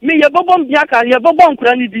me ye bobom bia ka ye bobom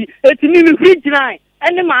kura ni di etimi me free nine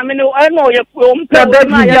ene ma me no eno ye mpe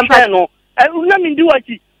ma ye mpe no na me ndi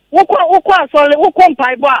wachi wo kwa asole wo ko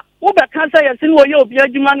mpai bo a wo be kan se ye sin wo ye obi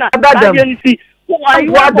adwuma na ba ye ni si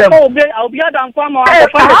I'll be at and farm or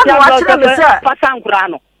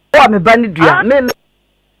Pasangrano. Oh, me Banidia, me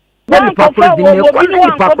papa,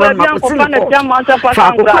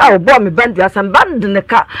 me bandias and band in the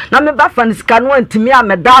car. Now me baffan is canoe to me,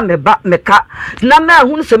 madame, me car. No man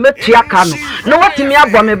who se met Tiacano. No, what to me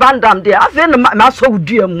about me bandam there. I feel my so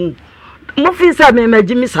dear moo. Muffin said me,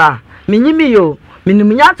 Jimmy, sir. Minimio.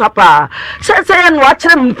 Minimia papa say and watch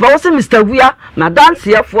him pose Mr. Wea na dance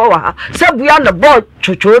here for her say we are the boy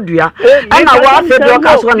chochodua and I want to do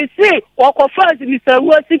cause one see walk of first Mr.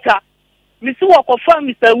 Uasika Miss walk of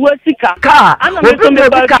Mr. Uasika car and I'm going to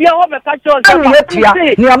be over catch us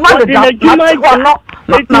near mother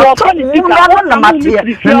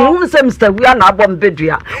who say Mr. Wea na bomb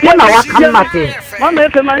bedria when I walk mate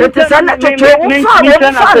it is an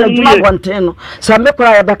so me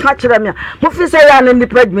cry the catch them mufi say an ni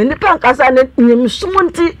pregnant ni pan kasa ni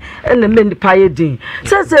sumunti and the men pay din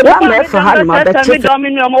say mama for hand ma be che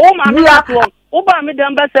Oba me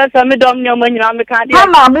dem be say me dom nyoma nyina me ka de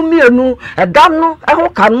mama mu mienu edam no ho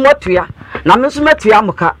kan motua na me so metua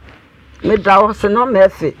muka me dawo se no me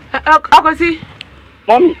fe akosi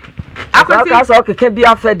mommy akosi so keke bi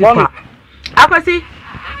afa di pa akosi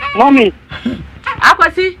mommy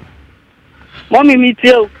me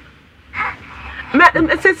too me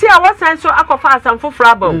sisi a wasan so akofa asam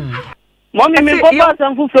fofra ba Mommy, me papa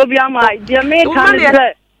some food for my dear me can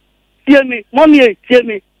hear me, mommy, hear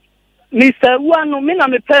me. Mr. One, me na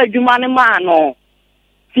me pay you man no.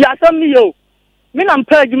 See asam me yo. Me na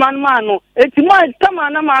pay you man no. It's my come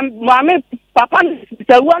on mammy papa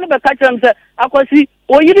Mr. One be catch am say akwasi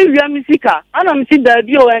oyiri wiamisika. Ana me see da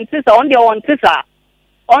bi o entisa on dey on tisa.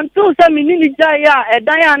 Until say me ni jai ya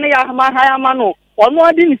edan ya na ya ma haya ma no. Ono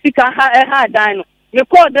adi ni sika ha dan no. Me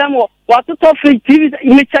call them what to talk free TV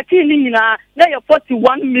me check in na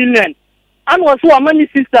 41 million. And was so many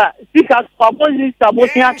sister supposing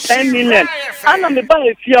 10 million. And I'm about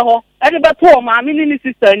a fear ho. And about 2 my mini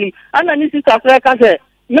sister ni. And any sister say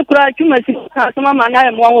me cry to my sister some man I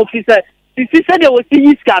am one officer. She said there was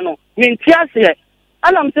this cano. Me here.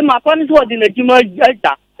 And I'm saying my parents were in a gym.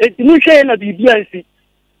 It's no shame of the BNC.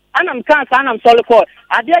 And I'm can't and I'm sorry for.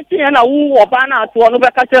 I did see and a woo or banner to one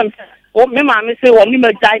over catch. Oh, me mammy say, well, me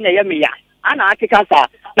may die near me. And I can't say.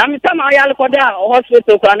 Now, me tell my yellow for there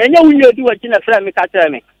hospital, and I know you do it in a friend, me catch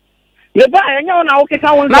me. Me buy, I know now, okay,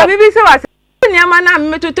 how will maybe so as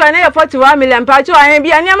Yamanam to 41 million pacho, and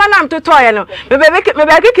be a Yamanam to toy.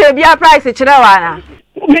 Maybe be a price, it's Rawana.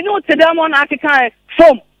 We know to them on Akikai,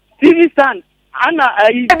 from TV stand. Anna,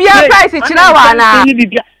 be a price, it's Rawana.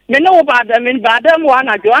 You know about them in Badam one,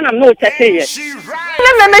 I do, and I'm not checking it.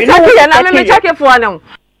 Let me check it for now.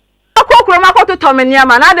 Ko to Tom and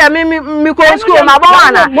Yaman, I me go school, my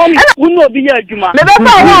banana. Who know be a Juma?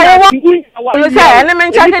 You say, and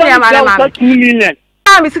I'm checking Yaman. 2 million.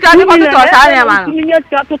 I'm scared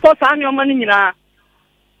to toss on your money now.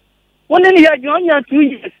 1 year, 2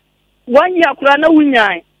 years. 1 year, Krana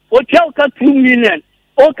Winyai, or Chelka 2 million,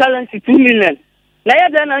 or currency 2 million. Later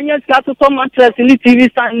than I just got to so much in the TV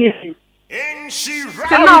stand.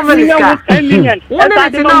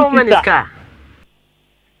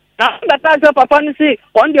 But as papa say,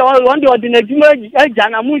 one the ordinary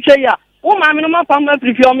Jana Muchaya. Oh, mamma, my family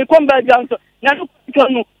prefer me come back down to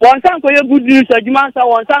one time for your good news, a Jumasa,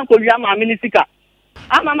 one time for Yama Minisika.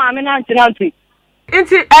 I'm a mamma Nancy.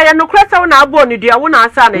 I am no crest on our bone, dear, one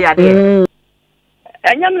answer. And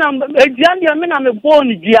Yamna, a Jandia, I'm born,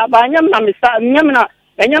 dear, but Yamna,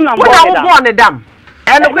 and Yamna born a dam.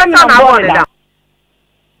 And the crest on our born a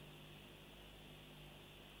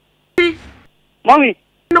dam. Mommy.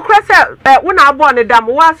 No cressa, when I born a dam,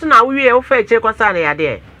 was now we will fetch a Cosania,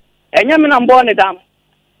 dear. And Yaman born a dam.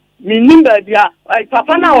 Me number, dear, like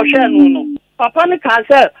Papa now share no. Papa the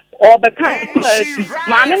cancer or the kind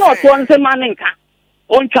Mammy or 20 man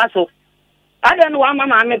on castle. I don't know why my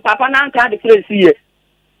mammy, Papa now can't declare here.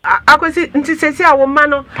 I could see into say our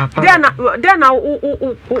man, then now,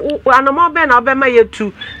 and a more ben I'll be my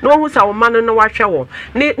too. No, who's our man no watch show.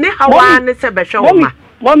 Ne how one is a show.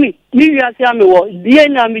 Mommy, me ya say me wo die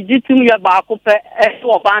na me gitum ya ba ko pe e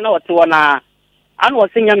wo ba na ote wona an wo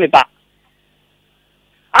senya me ba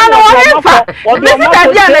ano wo fa me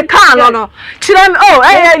sita dia me kan no kire me oh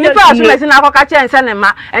ni pa so me sina akoka che nse ne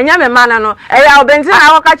ma enya me ma na no ya obenti na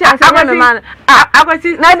akoka che nse enya me ma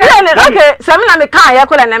akwati na dia ne okay so me na me kan ya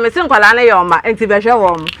kola na me sin kwala na ya oma enti be hwe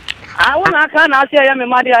wo mo wona kan na ase ya me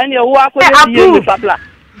ma dia ene wo akoya die ni papla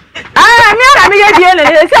me ye die ne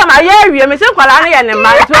se ma ye wie me se kwala na ye ne ma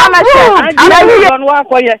so ma che ana wie on wa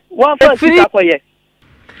koye wa fa sika koye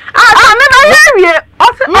me ma ye wie o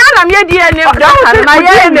me na me die ne doctor ma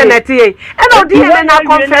ye ne na tie e no die ne na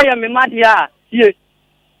confirm ya me ma dia ye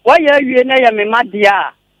wa ye wie na ya me ma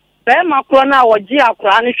dia be ma kro na wo gi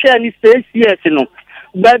akra ne hwe ni 6 years no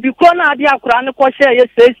ba bi kro na ade akra ne ko hwe ye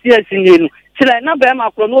 6 years ni no kire na be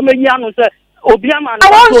ma kro no me nya no se obi ama na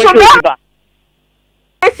ko ba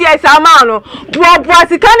yes amano bo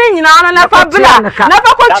sikane nyina no na fa bla na fa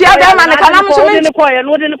ko tia da ma ne kana mo so me ko ye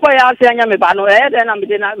no de ne ko ya ase anya me ba no e de na me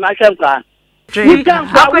de na ma hwem kra uja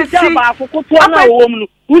ba ko to na wo mu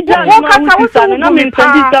uja na uja na me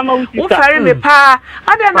kandi sama uja wo fare me pa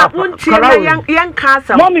ada na wontie yan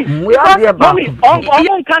kasa mommy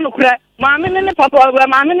on kan kra mama ne papa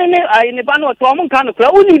mama ne ai ne ba no to on kan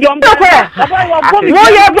kra uni de on papa wa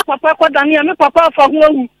bo papa ko dania me papa fa ho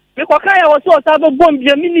awu me kwa kan ya wo so sa bo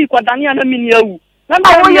bia mini kwa dania na mini awu na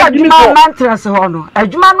me ya adwuma mantress ho no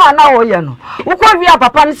adwuma no ana wo ye no wo kwa wi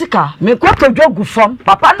papa ne sika me kwa todwogu fam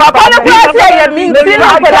papa ne kwa se ye minti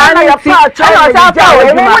na kwa dania ya fa cha sa fa wo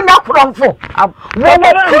nya kromfo wo bo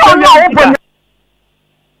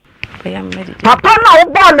papa na wo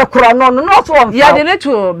bo ne krono no so won ya de ne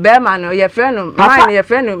to be ma no ye friend no mine ye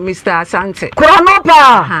friend no Mr. Asante krono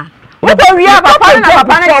pa what do we have papa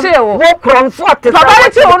ne che wo kromfo te papa ne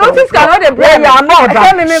che wo no fiska no de bread ya no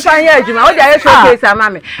da me fan ya adwuma wo de showcase ama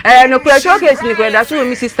me no kura showcase ni kura da so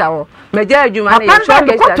mi sister wo meja adwuma na ye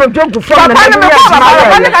showcase to jogu for me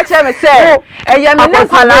papa ka che me say eya me ne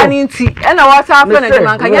kwala ni nti e na wa sa fa na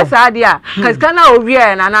adwuma kan ya sa ade a kasika na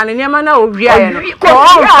owie na na ne ma na owie no ko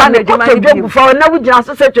fa na adwuma ni jogu for na wugina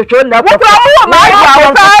so se chocho le ko wo ma ya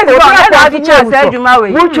fa adi cha sa adwuma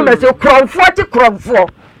we wo tu me se kromfo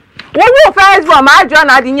wo first born ma adwa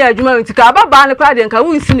na ade nya adwuma nti ka baba ne kwa de nka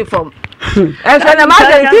wo nsi ni form e so na ma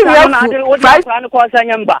de ti mi afu five na ko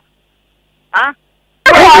sanya mba ah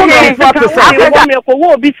ko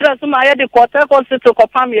wo bi sra so ma ya de ko ta ko se to ko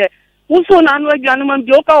pam ye uso na anu adwanu man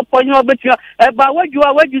bi o ka oponyo obetua e ba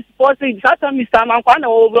waju support sata Mr. Man kwa na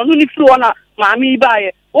wo no ni firi wona maami ba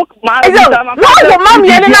ye o ma Mr. Man no mami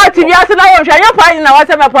ye na ti bi ase na wo hwa ye poison na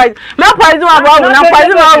whatever poison me poison wa ba na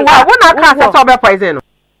poison wa wo na ka so be poison no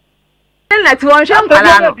na ti won hwa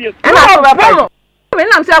mpala no e na so be poison me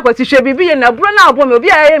nam se akwati hwe bibi ye na bro na obo me obi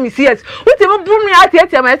aye mi CS uti mo bru mi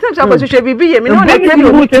atiatia me se akwati hwe bibi ye me no na ti me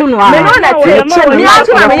no na ti me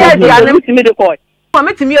aso na me ye dia na me de ko ma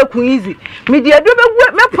metimi ekun easy me dia do be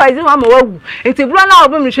me poison wa ma wawu enti bro na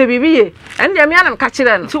obo me hwe bibi ye en dia me anam ka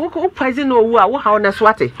kire no so wo poison no wu a wo ha na so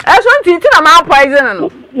ate e so nti na ma poison no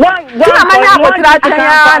one na ma nya akotira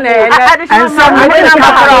tanya na ensam na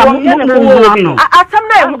asam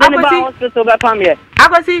na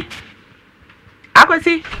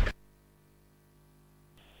akwasi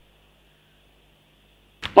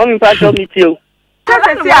Mommy pacho meet you.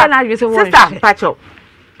 Sister pacho.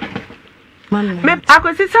 Me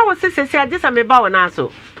akwasi sa wo sese agisa me ba wona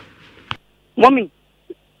so. Mommy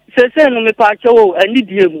sese no me pacho o ani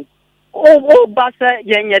die mu. O ba se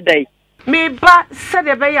yenye dai. Me ba se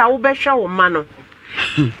de be ya wo be hwe wo ma no.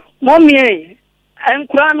 Mommy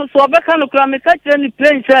enkura no so be ka no kura me ka kire ni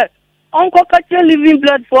plain say onko ka kire living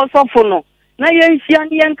blood for so no. Na yenhia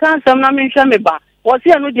ni yenkansam na menhwa me ba wo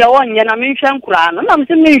se no dia wonye na menhwa nkura no na me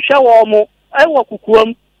se menhwa wo mo e wo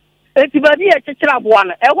kukuam eti ba di e kekere aboa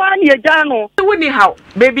no e wa ne eja no woni haw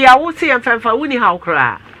baby a wo se yemfemfa woni haw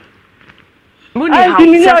kura woni haw ai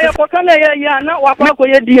ni ya ko kana ya na wa kwa ko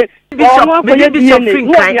ye die bishop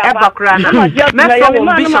finkan e ba kura na me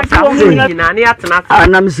from bishop sa na ne atena sa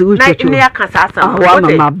na me se wo checho na ya kasa sa wa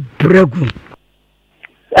mama bragu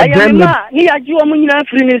ayama ni ya ji o mu nyina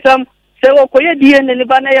firi ni sam se wo koye die ne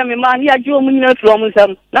ba na ya me ma ni ajo mu nyina fro mu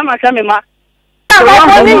sam na ma ka me ma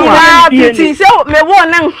ko ni na piti se me wo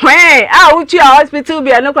na hwe a uchi a hospital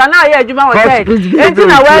bia no kwa na ya adwuma wo sai enti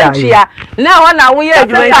na wa tua na wa na wo ya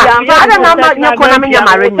adwuma tia ada na ma nyako na me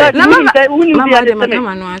nyamare ni na ma uni bia de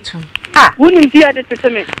mama no atu uni bia de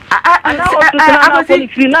teme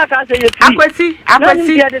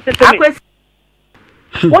akwasi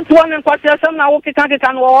what one and quarter some na wo keka no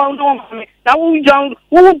na wo jan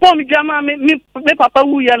wo bom jama me papa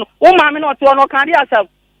wu ye no wo ma me no to no kan dia asam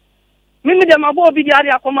me de ma bo bi dia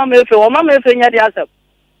akoma ma efe wo ma ma efe nya dia asam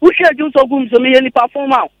wo hwe ju so gum so me ye ni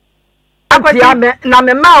perform out akwasi me na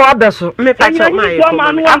me ma wa beso me pa cho ma ye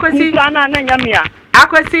akwasi na nya me a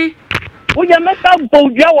akwasi wo ye me ta bo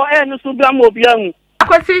dwa wo e no so bia ma obi anu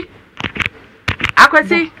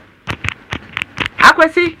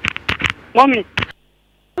akwasi mommy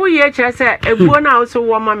wo ye kire se ebuo na wo so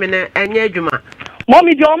wo ma me ne enye adwuma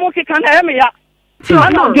mommy de omo keka na e me ya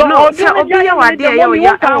no se obi ya wade ya wo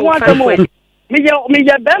ya me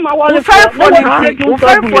ye be ma wa le for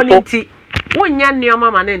nti wo nya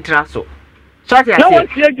nneoma ma ne ntra so so ati ase na wo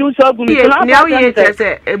tie ju so agu mi na wo ye kire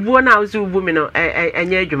se ebuo na wo so bu mi no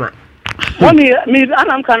enye adwuma mommy me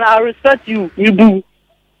anam can I respect you bu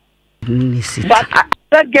nisi but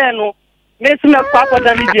again no me se me kwa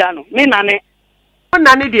da ni dia no me nane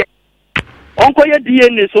nane dia onko ye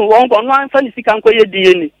DNA so onko no anfa ni sika onko ye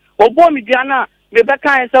DNA obo mi dia na me be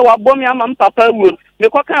kan se wa bo mi ama papa wu me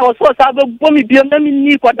ko kan wo so sa be bo mi bia na mi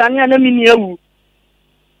ni ko dane na mi ni awu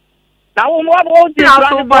na wo mo abo di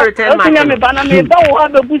so bore te ma me ba na me ba wo ha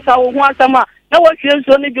be busa wo ho asama na wo hwe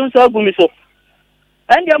so ni ju so agu mi so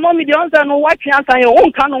and your mommy di onsa no wa twa asan ye wo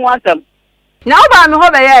nka no asam na wo ba me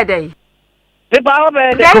ho be ye dai Pepa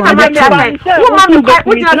obe de ko ma cha wo ma me ko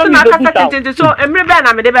ujina so na kasa tete so emre be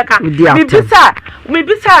na me de beka me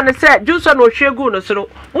bisa ne se juso no hwegu no so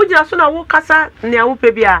ujina so na wo kasa ne a wo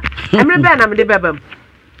pe bia emre be na me de bebam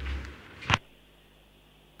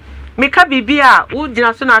me ka bibia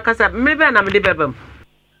ujina so na kasa emre be na me de bebam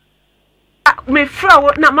me fra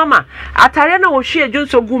na mama atare na wo hwe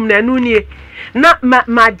juso gum na anu nie na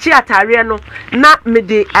ma ji atare no na me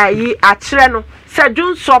de ayi akire no se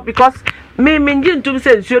juso because me ngintum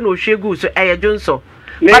se nsuo no hwegu so junso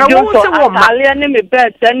bara wo se wo ma ale ne me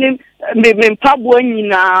bet ne me mpabo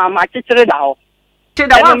nyina ma kekere da ho che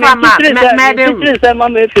da wa fa ma me de kekere se ma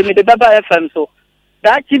me fe me de baba fm so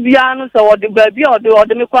that Chibiano, so the baby or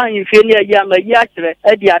the Mequan, if you near Yama Yatre,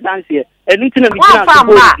 Eddie Adansia, and Luton of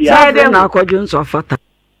Jones or Fata.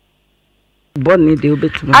 Bonnie, they'll be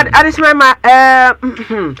to my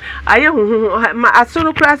I am my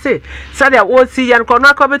solo class. So there was see and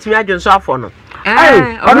cannot come to me. I just saw for no. I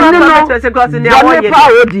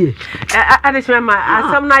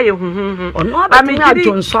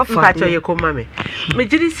mean, suffer you come, mammy.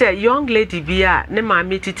 Majidi said, young lady beer, ne my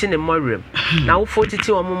meet in a more room. Now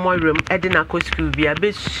 42 or more room, Edina Coscu be a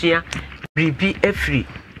bit sheer, be a free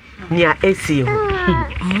near AC.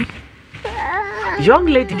 Young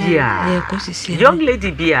lady beer, young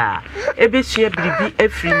lady beer, a bit sheer, be a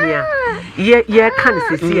free near. Ye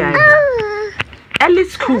can't see. Early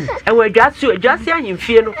school, and we're just in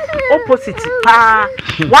fear opposite.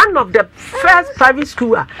 One of the first private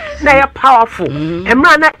school, they are powerful. And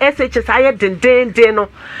man, SHS, I had no.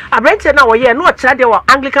 I rented now a year, no child, they were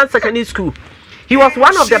Anglican secondary school. He was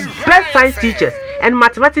one of the best science teachers and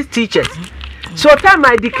mathematics teachers. So, time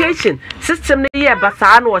my education system, here,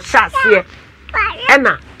 Basan was shot here.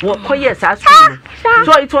 Anna, what years at school?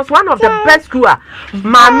 So, it was one of the best school.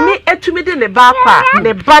 Mammy, to me, the bar,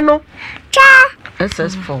 the bano.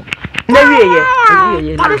 SS4.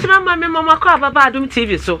 Punishment, my mamma called about doing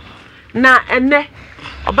TV so. Na and ne,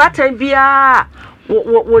 about time be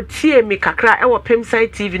what tear me cacra our Pim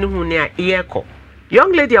side TV no near echo.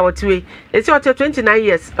 Young lady, I was way, it's your 29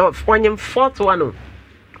 years of one in 4th one.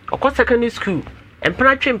 Of course, secondary school and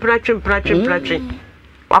pratching.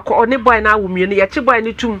 Wako only boy now, woman, yet you boy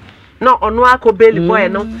any tomb. No, on wako belly boy,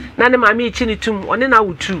 no, none of my me chinny tomb, on an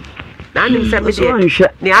hour too. Nanim said,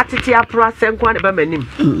 the attitude of process and quite about my name.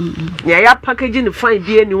 Ya packaging the fine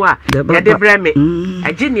beer you are, the breme.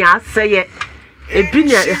 A genius say it. A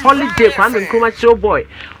binner, a holiday, one and come show boy.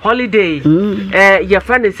 Holiday. Your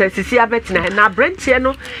friend says, see, I bet now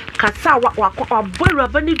Brentiano, Cassa, what boy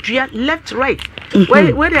Rabani Dria left, right.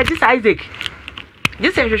 Where this Isaac?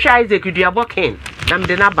 This is Isaac, you are walking. I'm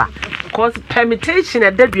the number. Cause permutation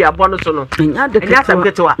at Debbie are bonus or no. And that's a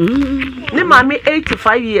get to her. Ne mammy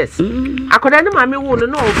 85 years. I could any mammy won't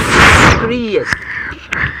know 3 years.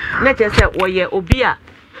 Let us say, well, yeah, Obia,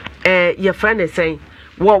 your friend is saying,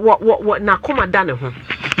 what now come and done home.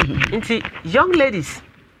 Into young ladies,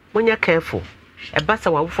 when you're careful, a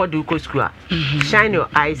bassa for do go school, shine your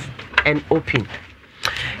eyes and open.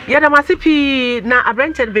 Yet, a massive now a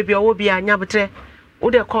rented baby or be a nabatre,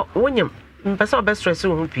 or they call William, Passo best stress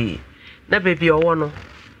won't be. Na baby o wono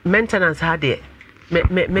maintenance ha de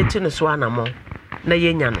me tinu so anamo na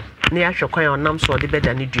yenya no na ya hwekwan onam so de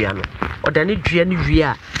beda ne dua no oda ne dua ne wie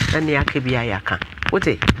a na ne aka bia yaka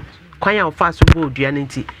wote kwan ya ofa so bo dua ne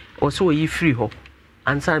nti o so yi free ho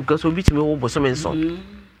ansa because obi timi wo boso men so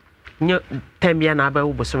nya tambia na ba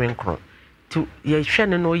wo boso men kro tu ye hwe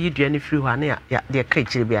ne no yi dua ne free ho na ya de ka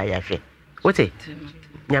kire bia ya hwe wote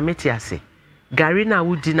nya meti ase Gary na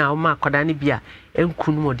wudi na oma akoda ne bia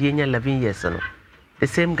enkunu mo de enya 11 years no the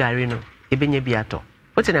same Gary no ebenya bia to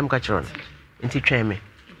what in am ka chiro nti twen me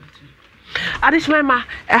adishmama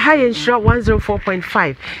a high insure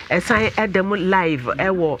 104.5 sign Adam live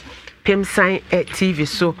ewo Pim sign TV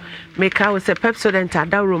so make our se Pepsodent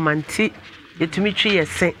ada romanti etumi twi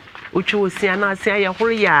yesen uchi wosi ana ase aye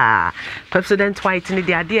horo ya Pepsodent white ne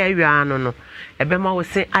de ade awia no no ebema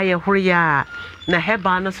wosi aye horo ya na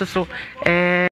heba no so